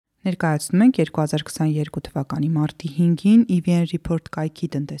Ներկայացնում ենք 2022 թվականի մարտի 5-ին EVN Report կայքի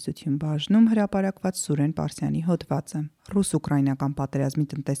տնտեսություն բաժնում հրապարակված Սուրեն Պարսյանի հոդվածը։ Ռուս-ուկրաինական պատերազմի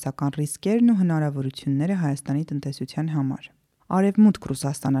տնտեսական ռիսկերն ու հնարավորությունները Հայաստանի տնտեսության համար։ Արևմուտք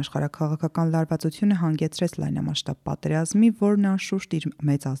Ռուսաստան աշխարհաքաղաքական լարվածությունը հանգեցրեց լայնամասշտաբ պատերազմի, որն անշուշտ իր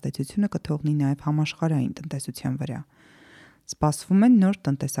մեծ ազդեցությունը կթողնի նաև համաշխարհային տնտեսության վրա։ Սպասվում են նոր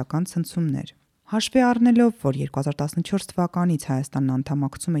տնտեսական ցնցումներ։ Հաշվի առնելով, որ 2014 թվականից Հայաստանն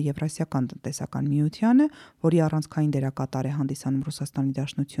անդամակցում է Եվրասիական տնտեսական միությանը, որի առանցքային դերակատար է հանդիսանում Ռուսաստանի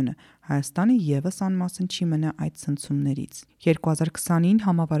Դաշնությունը, Հայաստանը ևս անմասն չի մնա այդ ցնցումներից։ 2020-ին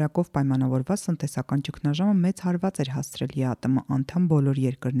համավարակով պայմանավորված տնտեսական ճգնաժամը մեծ հարված էր հասցրել ԵԱՏՄ անդամ բոլոր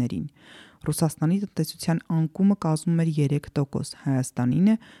երկրներին։ Ռուսաստանի տնտեսության անկումը կազմում էր 3%,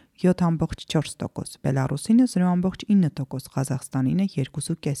 Հայաստանինը 7.4%, Բելարուսինը 0.9%, Ղազախստանինը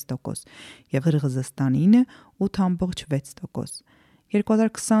 2.5% և Ղրղզստանինը 8.6%։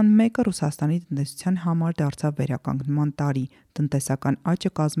 2021-ը Ռուսաստանի տնտեսության համար դարձավ վերականգնման տարի, տնտեսական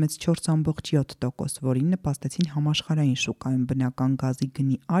աճը կազմեց 4.7%, որին նպաստեցին համաշխարհային շուկայում բնական գազի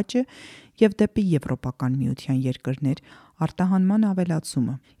գնի աճը և դեպի Եվրոպական միության երկրներ արտահանման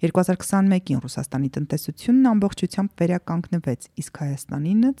ավելացումը։ 2021-ին Ռուսաստանի տնտեսությունն ամբողջությամբ վերականգնվեց, իսկ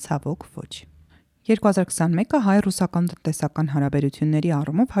Հայաստանինը ցավոք ոչ։ 2021-ը հայ-ռուսական տնտեսական հարաբերությունների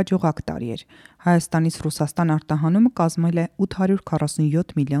առումով հաջողակ տարի էր։ Հայաստանից Ռուսաստան արտահանումը կազմել է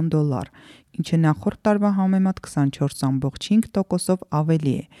 $847 միլիոն, ինչը նախորդ տարվա համեմատ 24.5%-ով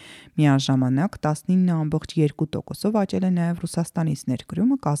ավելի է։ Միաժամանակ 19.2%-ով աճել է նաև Ռուսաստանից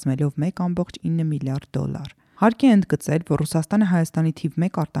ներկրումը, կազմելով $1.9 միլիարդ։ Հարկ է ընդգծել, որ Ռուսաստանը Հայաստանի թիվ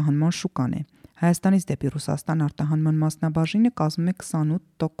 1 արտահանման շուկան է։ Հայաստանից դեպի Ռուսաստան արտահանման մասնաբաժինը կազմում է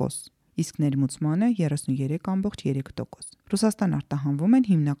 28%, իսկ ներմուծմանը 33.3%։ Ռուսաստան արտահանվում են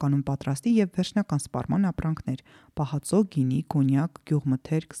հիմնականում պատրաստի և վերջնական սպառման ապրանքներ՝ պահածո, գինի, կոնյակ,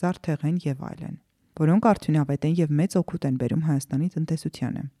 գյուղմթերք, զարդեղեն և այլն, որոնք արդյունավետ են և մեծ օգուտ են բերում Հայաստանի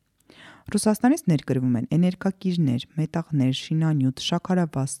տնտեսությանը։ Ռուսաստանից ներկրվում են էներգակիրներ, մետաղներ, շինանյութ,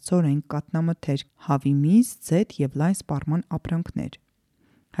 շաքարավազ, ցորեն, կաթնամթերք, հավի միս, ձեթ և լայն սպառման ապրանքներ։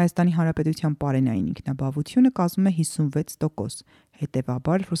 Հայաստանի Հանրապետության պարենային ինքնաբավությունը կազմում է 56%,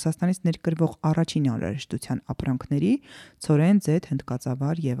 հետևաբար Ռուսաստանից ներկրվող առաջին անհրաժեշտության ապրանքների՝ ցորեն, ձեթ,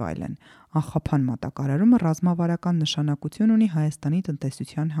 հնդկածավալ և այլն, անխափան մատակարարումը ռազմավարական նշանակություն ունի Հայաստանի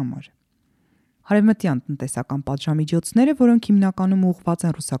տնտեսության համար։ Արևմտյան տնտեսական պատժամիջոցները, որոնք հիմնականում ուղղված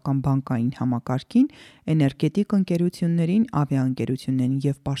են ռուսական բանկային համակարգին, էներգետիկ ընկերություններին, ավիաընկերություններին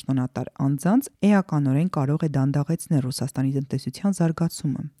և պաշտոնատար անձանց, էականորեն կարող է դանդաղեցնել Ռուսաստանի տնտեսության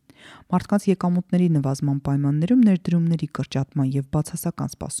զարգացումը։ Մարդկանց եկամուտների նվազման պայմաններում ներդրումների կրճատման և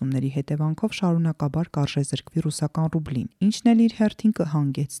բացասական սպասումների հետևանքով շարունակաբար կարժեզրկվի ռուսական ռուբլին, ինչն էլ իր հերթին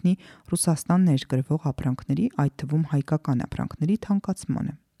կհանգեցնի Ռուսաստան ներկրվող ապրանքների, այդ թվում հայկական ապրանքների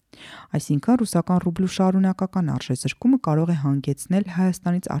թանկացմանը։ Այսինքն ռուսական ռուբլու շարունակական արժեզրկումը կարող է հանգեցնել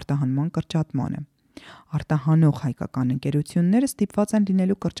Հայաստանից արտահանման կրճատմանը։ Արտահանող հայկական ընկերությունները ստիպված են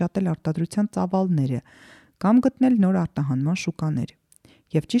լինելու կրճատել արտադրության ծավալները կամ գտնել նոր արտահանման շուկաներ։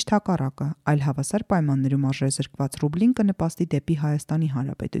 Եվ ճիշտ հակառակը, այլ հավասար պայմաններում արժեզրկված ռուբլին կնպաստի դեպի Հայաստանի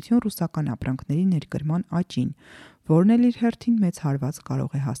Հանրապետություն ռուսական ապրանքների ներկրման աճին, որն էլ իր հերթին մեծ հարված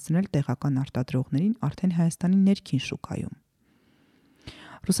կարող է հասցնել տեղական արտադրողներին արդեն Հայաստանի ներքին շուկայում։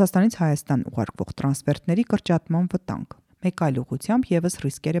 Ռուսաստանից Հայաստան ուղարկվող տրանսֆերտների կրճատման վտանգ։ Մեկ այլ ուղղությամբ ևս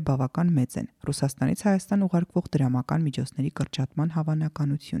ռիսկերը բավական մեծ են։ Ռուսաստանից Հայաստան ուղարկվող դրամական միջոցների կրճատման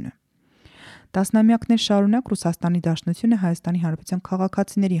հավանականությունը։ Տասնամյակներ շարունակ Ռուսաստանի Դաշնությունը Հայաստանի Հանրապետության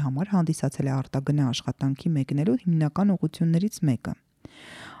քաղաքացիների համար հանդիսացել է արտագնա աշխատանքի մեկնելու հիմնական ուղղություններից մեկը։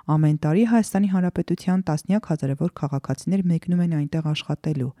 Ամեն տարի Հայաստանի Հանրապետության տասնյակ հազարավոր քաղաքացիներ մեկնում են այնտեղ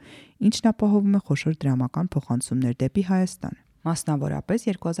աշխատելու, ինչն ապահովում է խոշոր դրամական փոխանցումներ դեպի Հայաստան։ Մասնավորապես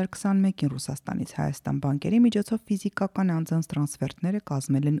 2021-ին Ռուսաստանից Հայաստան բանկերի միջոցով ֆիզիկական անձանց տրանսֆերտները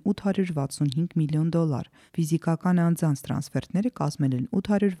կազմել են $865 միլիոն, ֆիզիկական անձանց տրանսֆերտները կազմել են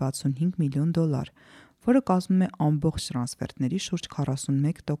 $865 միլիոն, որը կազմում է ամբողջ տրանսֆերտների շուրջ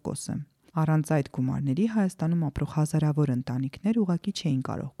 41%-ը։ Առանց այդ գումարների Հայաստանում ապրող հազարավոր ընտանիքներ ուղղակի չէին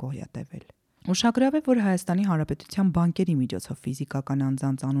կարող գոյատևել։ Ուշագրավ է, որ Հայաստանի Հանրապետության բանկերի միջոցով ֆիզիկական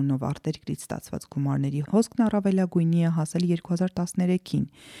անձանց անունով արտերկրից ստացված գումարների հոսքն առավելագույնի է հասել 2013-ին,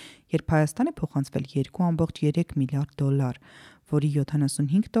 երբ Հայաստան է փոխանցվել $2.3 միլիարդ, որի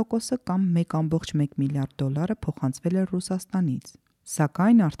 75%-ը կամ $1.1 միլիարդ փոխանցվել է Ռուսաստանից։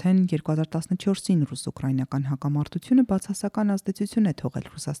 Սակայն արդեն 2014-ին ռուս-ուկրաինական հակամարտությունը բացասական ազդեցություն է թողել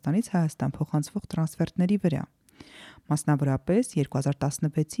Ռուսաստանից Հայաստան փոխանցվող տրանսֆերտների վրա։ Մասնավորապես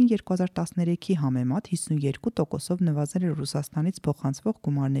 2016-ին 2013-ի համեմատ 52%-ով նվազել է Ռուսաստանից փոխանցվող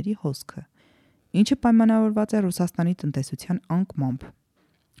գումարների հոսքը, ինչը պայմանավորված է Ռուսաստանի տնտեսության անկմամբ։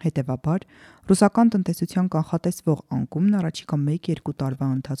 Հետևաբար, ռուսական տնտեսության կանխատեսվող անկումն առաջիկա 1-2 տարվա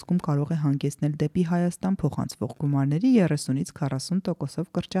ընթացքում կարող է հանգեցնել դեպի Հայաստան փոխանցվող գումարների 30-ից 40%-ով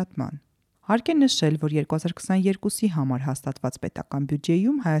կրճատման։ Հարկ է նշել, որ 2022-ի համար հաստատված պետական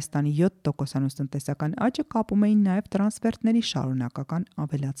բյուջեում Հայաստանի 7%-անոց տնտեսական աճը կապում էին նաև տրանսֆերտների շարունակական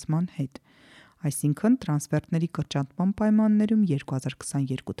ավելացման հետ։ Այսինքն, տրանսֆերտների կրճատման պայմաններում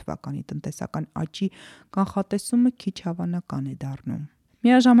 2022 թվականի տնտեսական աճի կանխատեսումը քիչ հավանական է դառնում։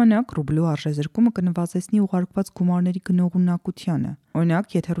 Միաժամանակ ռուբլու արժեզրկումը կնվազեցնի ուղարկված գումարների գնողունակությանը։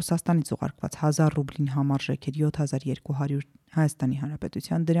 Օրինակ, եթե Ռուսաստանից ուղարկված 1000 ռուբլին համարժեք էր 7200 Հայաստանի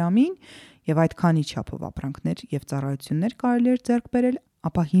Հանրապետության դրամին եւ այդքանի չափով ապրանքներ եւ ծառայություններ կարելի էր ձեռք բերել,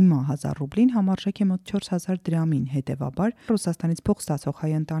 ապա հիմա 1000 ռուբլին համարժեք է մոտ 4000 դրամին, հետևաբար Ռուսաստանից փող ստացող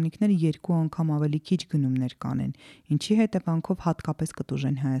հայ ընտանիքները 2 անգամ ավելի քիչ գնումներ կանեն, ինչի հետևանքով հատկապես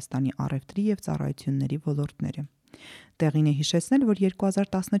կտուժեն Հայաստանի առևտրի եւ ծառայությունների ոլորտները։ Տեղին է հիշեցնել, որ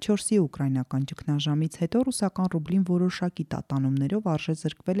 2014-ի ուկրաինական ճգնաժամից հետո ռուսական ռուբլին որոշակի տատանումներով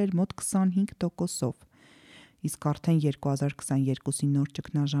արժեզրկվել էր մոտ 25%-ով, իսկ արդեն 2022-ի նոր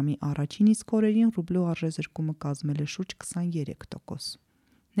ճգնաժամի առաջին իսկ օրերին ռուբլու արժեզրկումը կազմել է շուրջ 23%։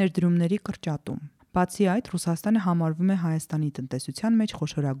 Ներդրումների կրճատում։ Բացի այդ, Ռուսաստանը համարվում է Հայաստանի տնտեսության մեջ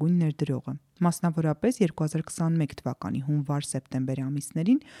խոշորագույն ներդրողը։ Մասնավորապես 2021 թվականի հունվար-սեպտեմբեր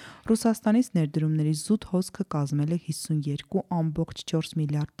ամիսներին Ռուսաստանից ներդրումների զուտ հոսքը կազմել է 52.4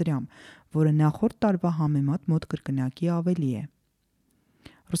 միլիարդ դրամ, որը նախորդ տարվա համեմատ մոտ կրկնակի ավելի է։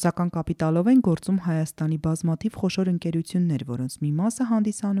 Ռուսական կապիտալով են գործում Հայաստանի բազմաթիվ խոշոր ընկերություններ, որոնց մի մասը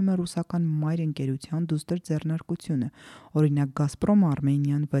հանդիսանում է ռուսական մայր ընկերության դուստր ձեռնարկությունը, օրինակ Գազպրոմ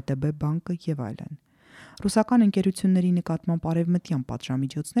Արմենիան, ՎՏԲ բանկը եւ այլն։ Ռուսական ընկերությունների նկատմամբ արևմտյան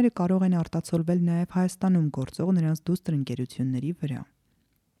պատժամիջոցները կարող են արտացոլվել նաև Հայաստանում գործող նրանց դուստր ընկերությունների վրա։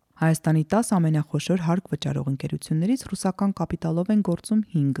 Հայաստանի 10 ամենախոշոր հարկ վճարող ընկերություններից ռուսական կապիտալով են գործում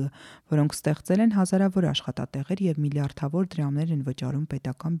 5-ը, որոնք ստեղծել են հազարավոր աշխատատեղեր եւ միլիարդավոր դրամներ են վճարում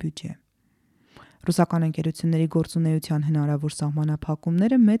պետական բյուջե։ Ռուսական ընկերությունների գործունեության հնարավոր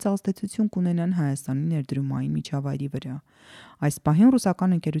սահմանափակումները մեծ ազդեցություն կունենան Հայաստանի ներդրումային միջավայրի վրա։ Այս պահին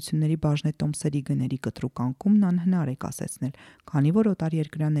ռուսական ընկերությունների բաժնետոմսերի գների կտրուկ անկումն անհնար է կասեցնել, քանի որ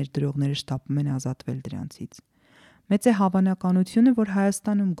օտարերկրյա ներդրողները շտապում են ազատվել դրանցից։ Մեծ է հավանականությունը, որ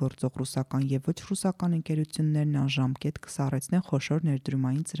Հայաստանում գործող ռուսական եւ ոչ ռուսական ընկերություններն անժամկետ կսառեցնեն խոշոր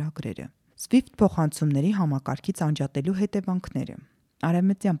ներդրումային ծրագրերը։ SWIFT փոխանցումների համակարգից անջատելու հետևանքները։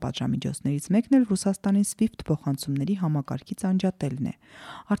 Արևմտյան պատժամիջոցներից մեկն էլ Ռուսաստանի SWIFT փոխանցումների համակարգից անջատելն է։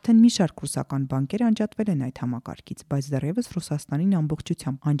 Արդեն մի շարք ռուսական բանկեր անջատվել են այդ համակարգից, բայց դեռևս Ռուսաստանին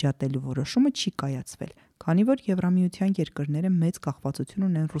ամբողջությամբ անջատելու որոշումը չի կայացվել, քանի որ Եվրամիության երկրները մեծ կախվածություն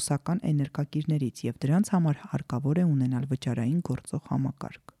ունեն ռուսական էներգակիրներից եւ դրանց համար հարկավոր է ունենալ վճարային գործող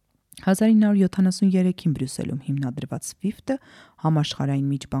համակարգ։ 1973-ին Բրյուսելում հիմնադրված SWIFT-ը համաշխարհային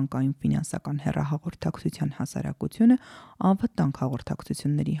միջբանկային ֆինանսական հեռահաղորդակցության հասարակությունը անվտանգ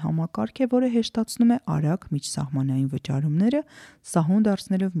հաղորդակցությունների համակարգ է, որը հեշտացնում է արագ միջսահմանային վճարումները, սահուն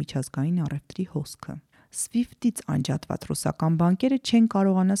դարձնելով միջազգային առևտրի հոսքը։ SWIFT-ից անջատված ռուսական բանկերը չեն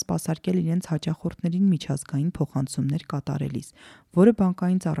կարողանա սպասարկել իրենց հաճախորդներին միջազգային փոխանցումներ կատարելիս, որը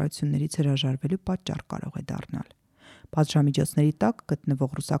բանկային ծառայություններից հրաժարվելու պատճառ կարող է դառնալ։ Պատժամիջոցների տակ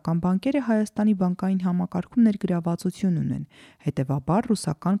գտնվող ռուսական բանկերը Հայաստանի բանկային համակարգում ներգրավվածություն ունեն, հետևաբար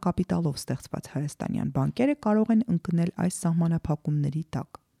ռուսական կապիտալով ստեղծված հայաստանյան բանկերը կարող են ընկնել այս սահմանափակումների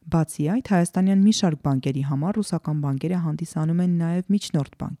տակ։ Բացի այդ, հայաստանյան մի շարք բանկերի համար ռուսական բանկերը հանդիսանում են նաև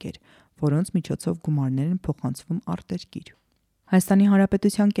միջնորդ բանկեր, որոնց միջոցով գումարներ են փոխանցվում արտերկիր։ Հայաստանի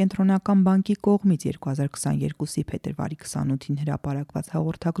Հանրապետության կենտրոնական բանկի կողմից 2022-ի փետրվարի 28-ին հրապարակված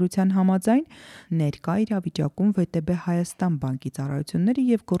հաղորդագրության համաձայն ներկա իրավիճակում ՎՏԲ Հայաստան բանկի ծառայությունները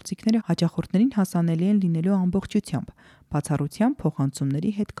եւ գործիքները հաճախորդներին հասանելի են լինելու ամբողջությամբ, բացառությամբ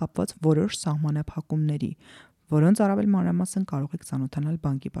փոխանցումների հետ կապված որոշ սահմանափակումների, որոնց առավել մանրամասն կարող եք ծանոթանալ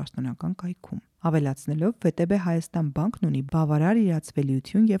բանկի պաշտոնական կայքում։ Ավելացնելով, ՎՏԲ Հայաստան բանկն ունի բավարար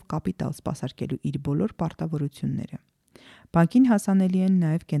իրացվելիություն եւ կապիտալ սպասարկելու իր բոլոր պարտավորությունները։ Բանկին հասանելի են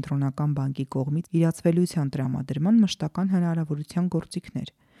նաև կենտրոնական բանկի կողմից իրացվելիության տրամադրման մշտական հնարավորության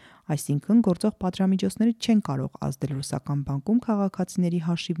գործիքներ։ Այսինքն, գործող պատժամիջոցները չեն կարող ազդել ռուսական բանկում քաղաքացիների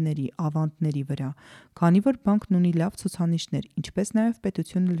հաշիվների, ավանդների վրա, քանի որ բանկն ունի լավ ցուցանիշներ, ինչպես նաև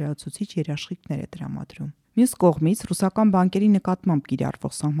պետությունը լրացուցիչ երաշխիքներ է տրամադրում։ Մյուս կողմից, ռուսական բանկերի նկատմամբ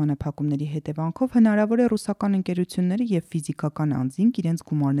կիրառվող սահմանափակումների հետևանքով հնարավոր է ռուսական ընկերությունները եւ ֆիզիկական անձինք իրենց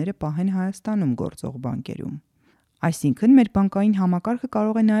գումարները պահեն Հայաստանում գործող բանկերում։ Այսինքն, մեր բանկային համակարգը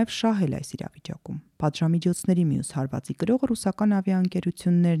կարող է նաև շահել այս իրավիճակում։ Պատժամիջոցների մյուս հարվածի կրողը ռուսական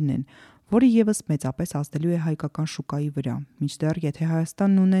ավիաընկերություններն են, որը ևս մեծապես ազդելու է հայկական շուկայի վրա։ Մինչդեռ, եթե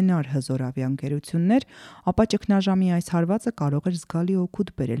Հայաստանն ունենար հզոր ավիաընկերություններ, ապա ճգնաժամի այս հարվածը կարող էր զգալի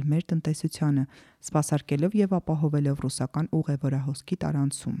օգուտ բերել մեր տնտեսությանը, սպասարկելով եւ ապահովելով ռուսական ուղևորահոսքի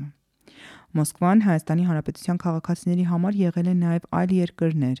տարանցումը։ Մոսկվան Հայաստանի Հանրապետության քաղաքացիների համար եղել է նաև այլ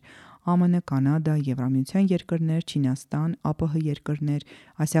երկրներ՝ ԱՄՆ, Կանադա, Եվրամիության երկրներ, Չինաստան, ԱՊՀ երկրներ,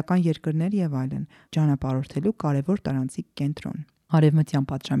 ասիական երկրներ եւ այլն, ճանապարհորդելու կարևոր տարանցիկ կենտրոն։ Արևմտյան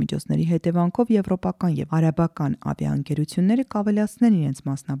պատժամիջոցների հետևանքով եվրոպական եւ արաբական ավիաընկերությունները կավելացնեն իրենց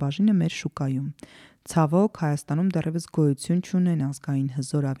մասնաբաժինը մեր շուկայում։ Ցավոք, Հայաստանում դեռևս գոյություն չունեն ազգային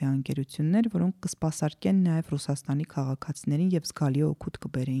հզոր ավիաընկերություններ, որոնք կսպասարկեն նաև Ռուսաստանի քաղաքացիներին եւ զգալի օգուտ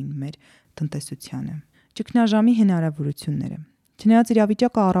կբերեին մեր տնտեսությանը։ Ճգնաժամի հնարավորությունները։ Չնայած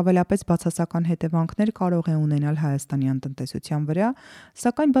իրավիճակը առավելապես բացասական հետևանքներ կարող է ունենալ հայաստանյան տնտեսության վրա,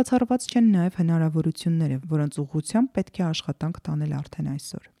 սակայն բացառված չեն նաև հնարավորությունները, որոնց ուղղությամբ պետք է աշխատանք տանել արդեն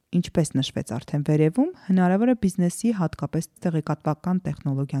այսօր։ Ինչպես նշվեց արդեն վերևում, հնարավոր է բիզնեսի, հատկապես տեղեկատվական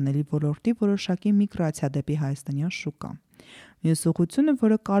տեխնոլոգիաների ոլորտի որոշակի միգրացիա դեպի հայաստանյան շուկա։ Մյուս ուղղությունը,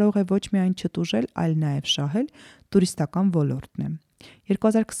 որը կարող է ոչ միայն չտուժել, այլ նաև շահել, տուրիստական ոլորտն է։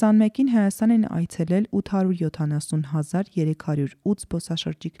 2021-ին Հայաստան են այցելել 870,308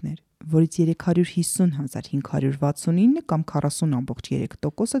 զբոսաշրջիկներ, որից 350,569 կամ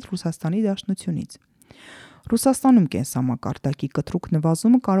 40.3%-ը Ռուսաստանի Դաշնությունից։ Ռուսաստանում կենսամակարդակի կտրուկ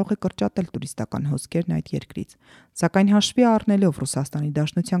նվազումը կարող է կրճատել տուրիստական հոսքերն այդ երկրից, սակայն հաշվի առնելով Ռուսաստանի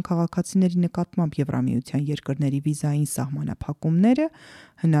Դաշնության քաղաքացիների նկատմամբ Եվրամիության երկրների վիզային սահմանափակումները,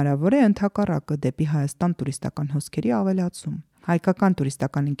 հնարավոր է ընդհակառակը դեպի Հայաստան տուրիստական հոսքերի ավելացում։ Հայկական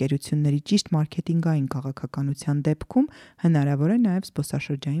տուրիստական ընկերությունների ճիշտ մարքեթինգային քաղաքականության դեպքում հնարավոր է նաև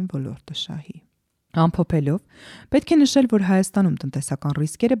զբոսաշրջային ոլորտը շահի։ Ամփոփելով, պետք է նշել, որ Հայաստանում տնտեսական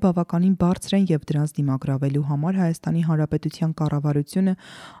ռիսկերը բավականին բարձր են եւ դրանց դիմագրավելու համար Հայաստանի Հանրապետության կառավարությունը,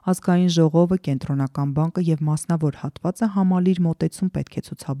 ազգային ժողովը, կենտրոնական բանկը եւ մասնավոր հատվածը համալիր մոտեցում պետք է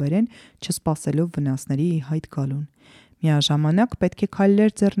ցուցաբերեն, չսպասելով վնասների ի հայտ գալուն։ Միաժամանակ պետք է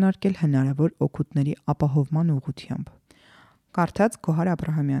քայլեր ձեռնարկել հնարավոր օգուտների ապահովման ուղղությամբ։ Կարդաց Գոհար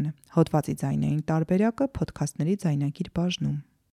Աբրահամյանը, հոդվածի ձայնային տարբերակը Փոդքասթների ձայնագիր բաժնում։